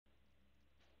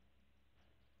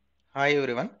Hi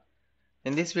everyone.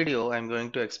 In this video, I am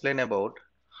going to explain about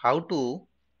how to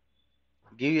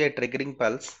give a triggering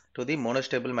pulse to the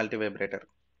monostable multivibrator.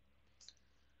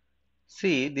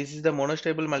 See, this is the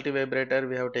monostable multivibrator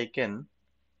we have taken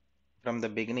from the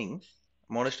beginning.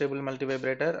 Monostable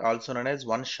multivibrator, also known as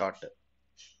one shot.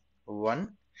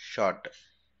 One shot.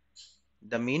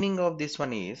 The meaning of this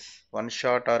one is one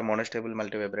shot or monostable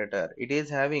multivibrator. It is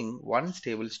having one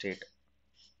stable state.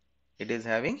 It is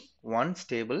having one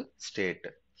stable state.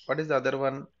 What is the other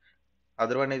one?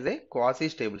 Other one is a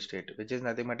quasi-stable state, which is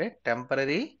nothing but a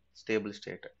temporary stable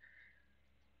state.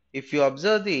 If you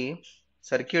observe the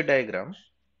circuit diagram,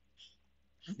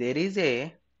 there is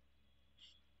a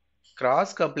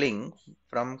cross coupling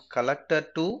from collector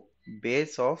to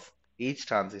base of each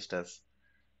transistors.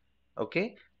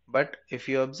 Okay, but if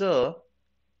you observe,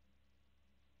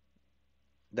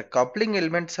 the coupling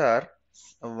elements are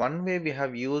one way we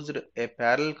have used a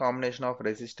parallel combination of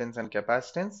resistance and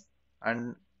capacitance,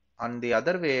 and on the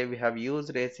other way we have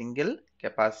used a single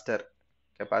capacitor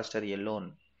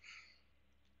alone.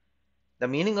 The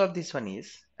meaning of this one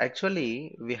is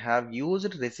actually we have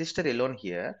used resistor alone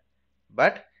here,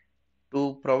 but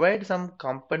to provide some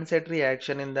compensatory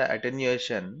action in the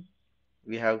attenuation,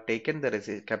 we have taken the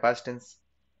capacitance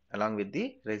along with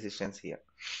the resistance here.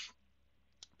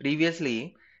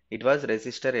 Previously, it was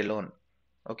resistor alone.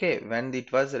 Okay, when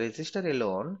it was resistor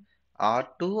alone,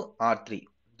 R2, R3.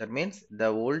 That means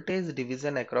the voltage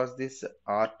division across this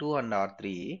R2 and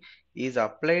R3 is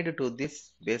applied to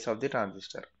this base of the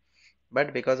transistor.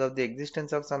 But because of the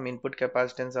existence of some input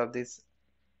capacitance of this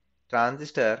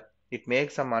transistor, it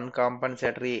makes some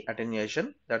uncompensatory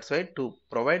attenuation. That's why to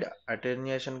provide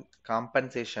attenuation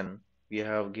compensation, we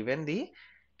have given the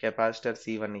capacitor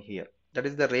C1 here. That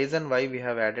is the reason why we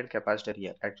have added capacitor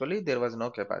here. Actually, there was no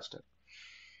capacitor.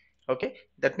 Okay,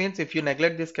 that means if you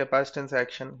neglect this capacitance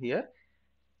action here,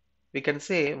 we can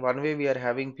say one way we are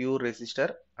having pure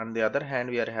resistor, on the other hand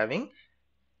we are having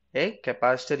a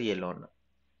capacitor alone.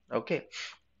 Okay,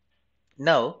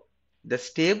 now the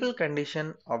stable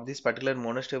condition of this particular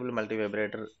monostable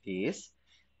multivibrator is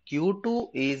Q2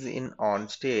 is in on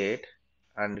state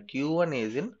and Q1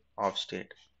 is in off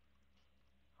state.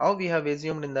 How we have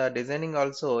assumed in the designing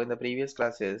also in the previous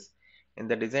classes, in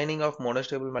the designing of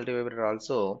monostable multivibrator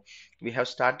also, we have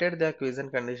started the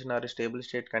quiescent condition or stable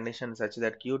state condition such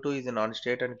that Q2 is in on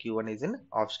state and Q1 is in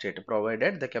off state,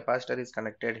 provided the capacitor is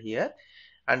connected here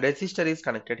and resistor is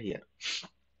connected here.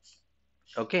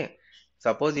 Okay,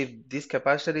 suppose if this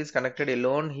capacitor is connected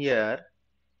alone here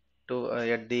to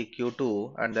at the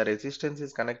Q2 and the resistance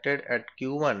is connected at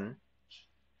Q1,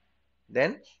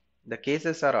 then the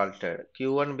cases are altered.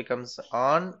 Q1 becomes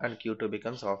on and Q2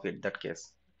 becomes off in that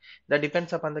case. That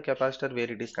depends upon the capacitor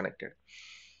where it is connected.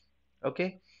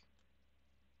 Okay.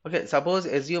 Okay. Suppose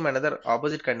assume another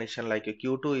opposite condition like a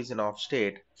Q2 is in off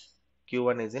state,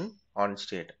 Q1 is in on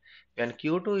state. When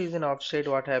Q2 is in off state,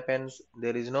 what happens?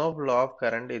 There is no flow of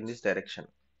current in this direction.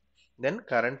 Then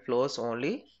current flows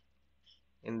only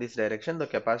in this direction. The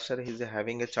capacitor is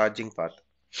having a charging path.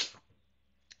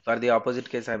 For the opposite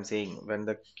case, I am saying when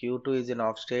the Q2 is in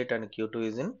off state and Q2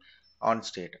 is in on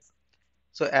state.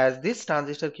 So as this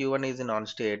transistor Q1 is in on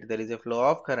state, there is a flow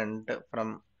of current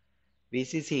from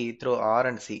VCC through R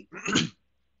and C.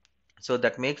 So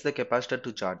that makes the capacitor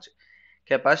to charge.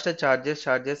 Capacitor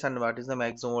charges, and what is the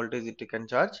maximum voltage it can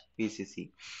charge? VCC.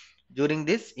 During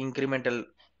this incremental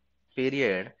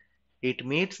period, it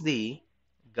meets the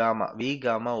V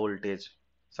gamma voltage.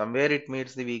 Somewhere it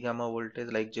meets the V gamma voltage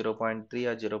like 0.3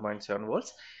 or 0.7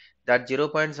 volts. That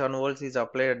 0.7 volts is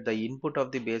applied at the input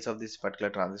of the base of this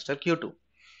particular transistor Q2.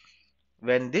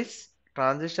 When this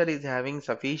transistor is having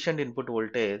sufficient input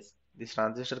voltage, this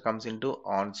transistor comes into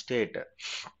on state.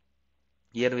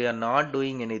 Here we are not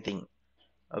doing anything.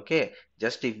 Okay,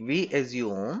 just if we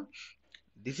assume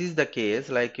this is the case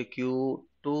like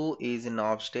Q2 is in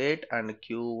off state and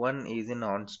Q1 is in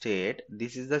on state,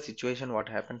 this is the situation what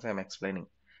happens I am explaining.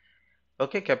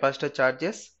 Okay, capacitor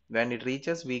charges when it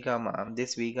reaches V gamma,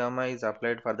 this V gamma is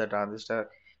applied for the transistor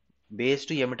base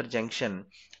to emitter junction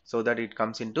so that it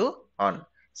comes into on.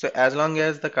 So as long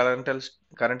as the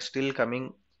current still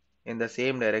coming in the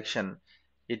same direction,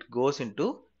 it goes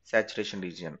into saturation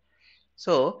region.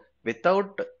 So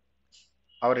without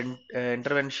our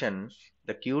intervention,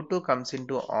 the Q2 comes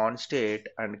into on state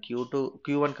and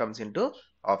Q1 comes into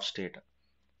off state.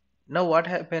 Now what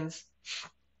happens?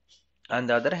 On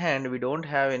the other hand, we don't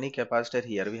have any capacitor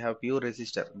here. We have pure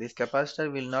resistor. This capacitor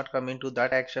will not come into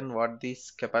that action what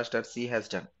this capacitor C has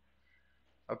done.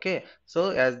 Okay, so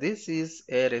as this is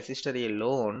a resistor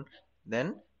alone,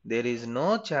 then there is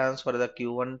no chance for the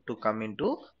Q1 to come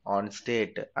into on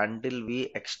state until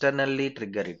we externally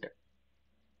trigger it.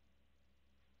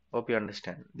 Hope you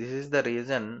understand. This is the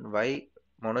reason why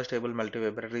monostable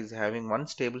multivibrator is having one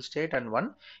stable state and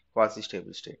one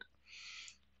quasi-stable state.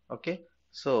 Okay,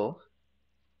 so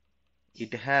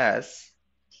it has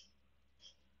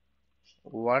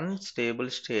one stable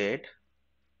state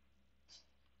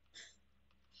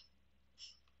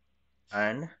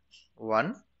and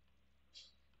one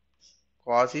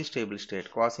quasi-stable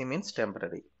state. Quasi means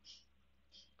temporary.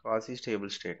 Quasi-stable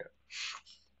state.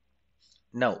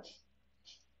 Now,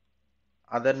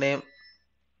 other name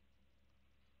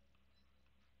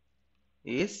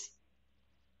is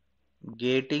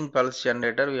gating pulse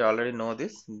generator. We already know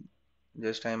this.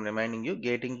 Just I am reminding you,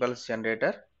 gating pulse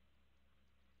generator,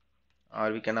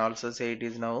 or we can also say it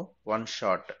is now one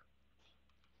shot.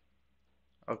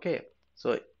 Okay,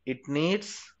 so it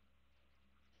needs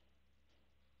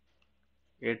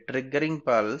a triggering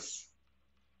pulse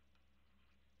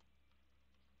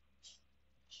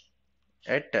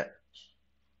at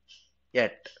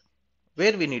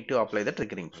where we need to apply the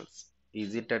triggering pulse.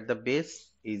 Is it at the base?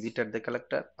 Is it at the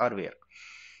collector, or where?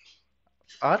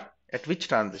 Or at which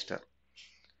transistor?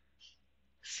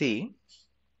 See,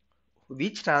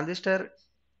 which transistor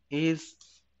is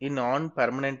in on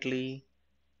permanently?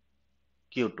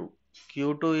 Q2.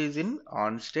 Q2 is in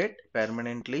on state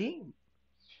permanently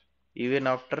even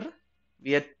after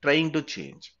we are trying to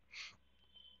change.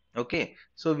 Okay,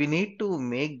 so we need to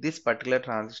make this particular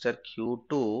transistor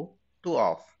Q2 to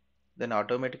off. Then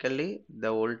automatically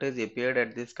the voltage appeared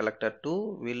at this collector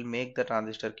 2 will make the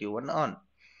transistor Q1 on.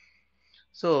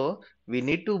 So we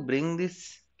need to bring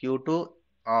this Q2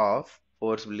 off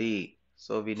forcibly.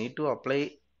 So we need to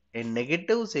apply a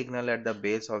negative signal at the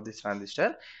base of this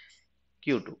transistor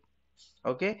Q2.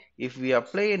 Okay, if we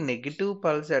apply a negative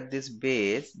pulse at this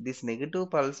base, this negative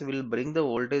pulse will bring the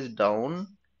voltage down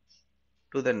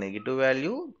to the negative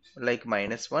value like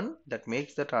 -1, that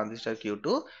makes the transistor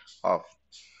Q2 off.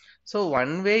 So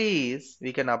one way is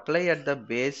we can apply at the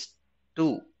base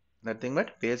 2, nothing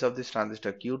but base of this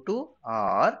transistor Q2,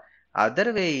 or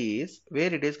other way is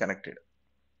where it is connected.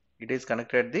 It is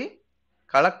connected at the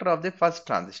collector of the first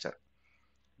transistor.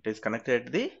 It is connected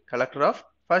to the collector of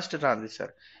first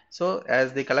transistor. So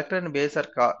as the collector and base are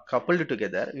coupled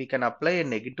together, we can apply a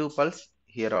negative pulse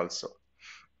here also.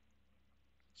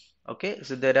 Okay,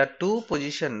 so there are two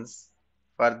positions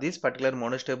for this particular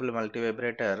monostable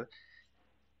multivibrator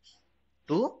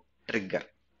to trigger.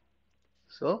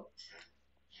 So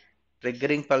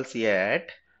triggering pulse at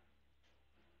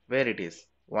where it is.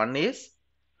 One is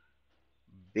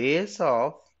base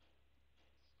of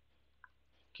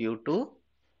Q2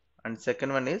 and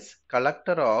second one is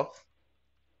collector of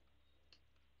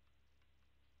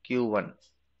Q1.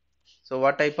 So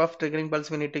what type of triggering pulse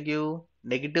we need to give?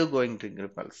 Negative going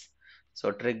triggering pulse.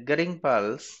 So triggering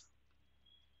pulse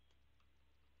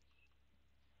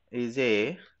is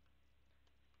a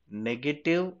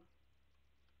negative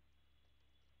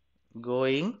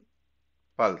going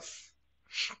pulse.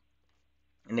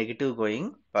 Negative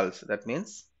going pulse. That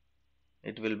means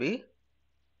it will be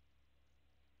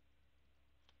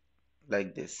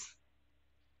like this.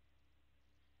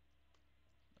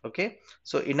 Okay.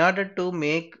 So in order to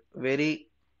make very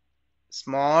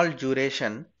small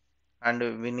duration,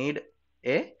 and we need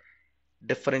a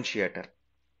differentiator.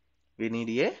 We need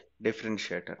a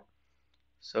differentiator.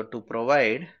 So to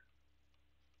provide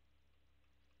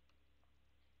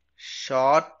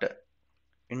short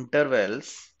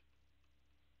intervals,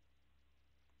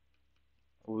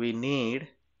 we need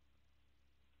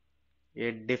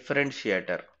a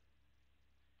differentiator.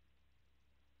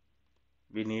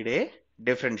 We need a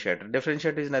differentiator.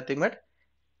 Differentiator is nothing but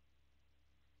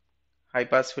high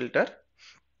pass filter,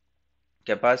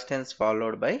 capacitance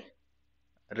followed by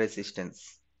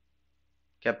resistance.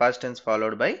 Capacitance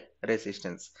followed by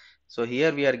resistance. So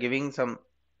here we are giving some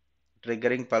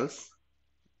triggering pulse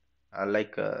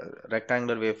like a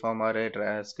rectangular waveform or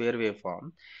a square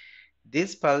waveform.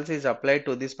 This pulse is applied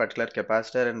to this particular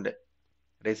capacitor and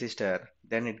resistor.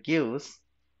 Then it gives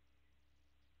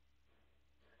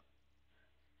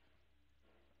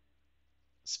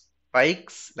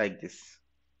spikes like this.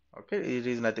 Okay, it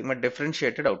is nothing but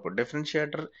differentiated output.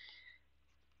 Differentiator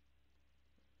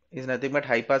is nothing but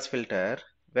high pass filter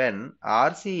when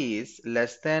RC is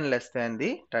less than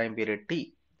the time period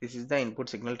T. This is the input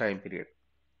signal time period.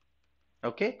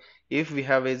 Okay, if we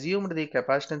have assumed the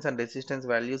capacitance and resistance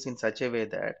values in such a way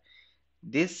that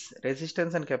this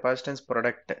resistance and capacitance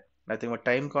product, nothing but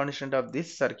time constant of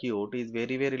this circuit, is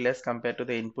very less compared to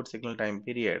the input signal time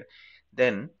period,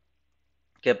 then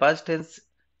capacitance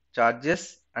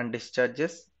charges and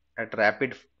discharges at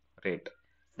rapid rate.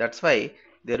 That's why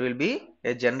there will be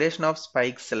a generation of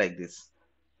spikes like this.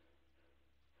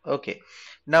 Okay.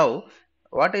 Now,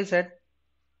 what I said,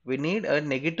 we need a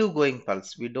negative going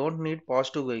pulse. We don't need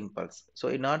positive going pulse. So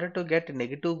in order to get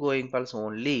negative going pulse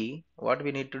only, what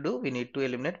we need to do? We need to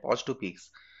eliminate positive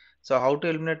peaks. So how to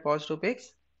eliminate positive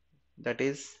peaks? That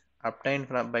is obtained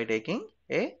by taking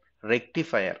a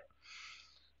rectifier.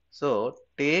 So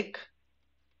take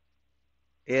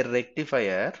a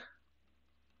rectifier.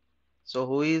 So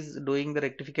who is doing the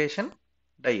rectification?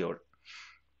 Diode.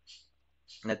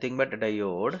 Nothing but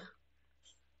diode.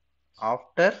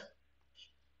 After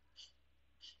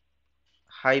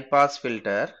high pass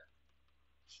filter,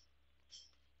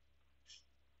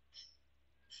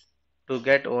 to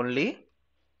get only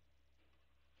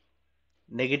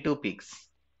negative peaks.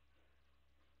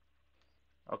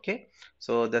 Okay,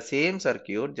 so the same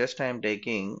circuit, just I am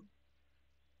taking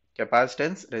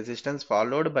capacitance, resistance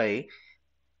followed by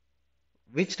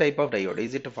which type of diode?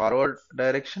 Is it forward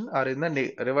direction or in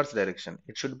the reverse direction?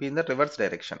 It should be in the reverse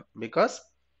direction, because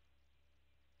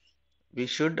we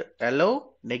should allow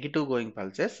negative going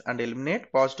pulses and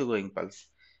eliminate positive going pulse.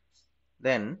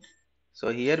 Then, so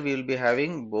here we will be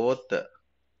having both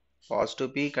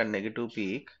positive peak and negative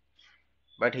peak,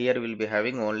 but here we will be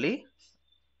having only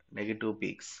negative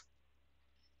peaks,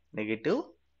 negative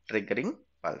triggering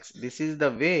pulse. This is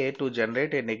the way to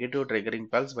generate a negative triggering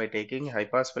pulse, by taking high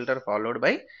pass filter followed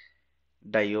by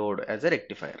diode as a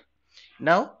rectifier.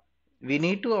 Now we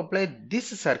need to apply this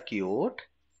circuit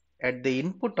at the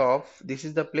input of, this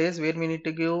is the place where we need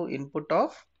to give input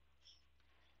of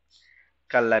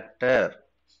collector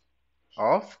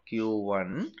of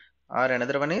Q1, or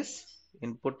another one is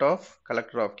input of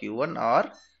collector of Q1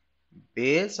 or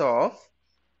base of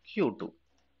Q2.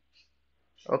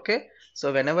 Okay,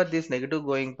 so whenever this negative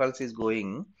going pulse is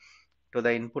going to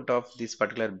the input of this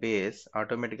particular base,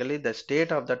 automatically the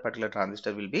state of that particular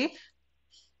transistor will be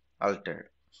altered.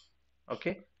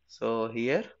 Okay, so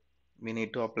here we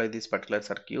need to apply this particular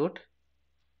circuit.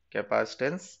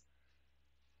 Capacitance,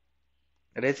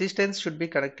 resistance should be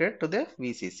connected to the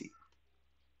VCC,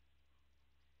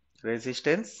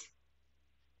 resistance,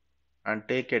 and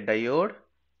take a diode,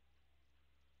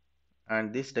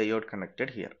 and this diode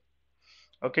connected here.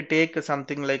 Okay, take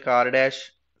something like R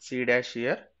dash C dash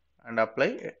here and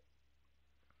apply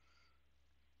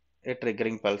a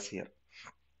triggering pulse here.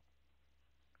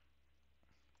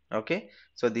 Okay,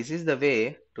 so this is the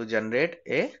way to generate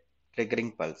a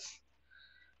triggering pulse.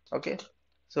 Okay,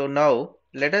 so now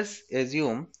let us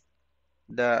assume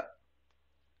the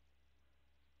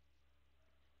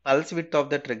pulse width of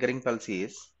the triggering pulse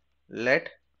is, let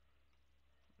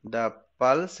the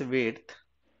pulse width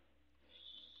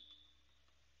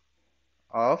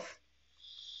of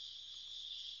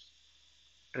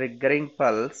triggering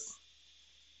pulse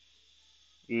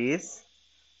is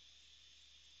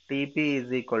Tp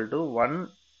is equal to 1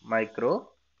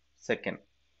 microsecond.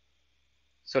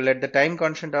 So let the time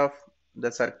constant of the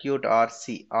circuit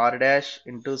RC, R dash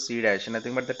into C dash,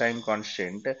 nothing but the time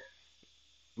constant,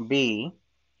 be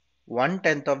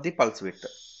 1/10 of the pulse width.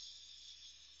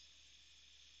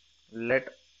 Let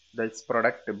this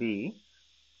product be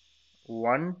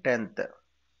 1/10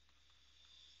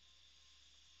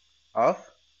 of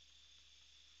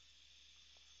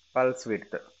pulse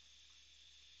width.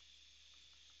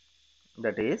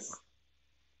 That is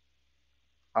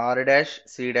R dash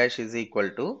C dash is equal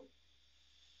to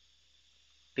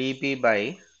Tp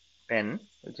by 10,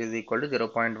 which is equal to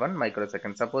 0.1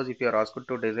 microsecond. Suppose if you are asked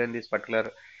to design this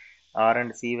particular R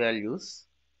and C values,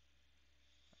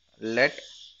 let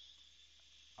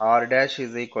R dash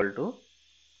is equal to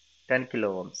 10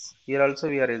 kilo ohms. Here also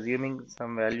we are assuming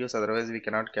some values, otherwise we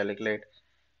cannot calculate.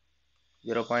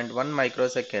 0.1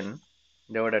 microsecond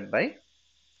divided by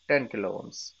 10 kilo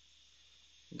ohms,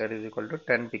 that is equal to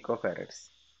 10 picofarads.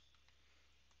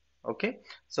 Okay,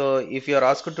 so if you are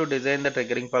asked to design the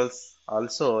triggering pulse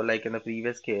also like in the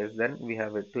previous case, then we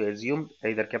have to assume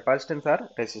either capacitance or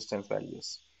resistance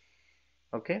values.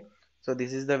 Okay, so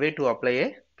this is the way to apply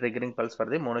a triggering pulse for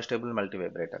the monostable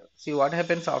multivibrator. See what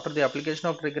happens after the application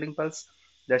of triggering pulse,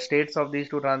 the states of these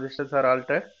two transistors are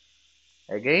altered.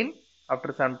 Again,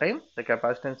 after some time, the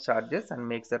capacitance charges and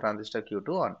makes the transistor Q2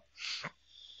 on.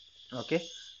 Okay,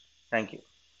 thank you.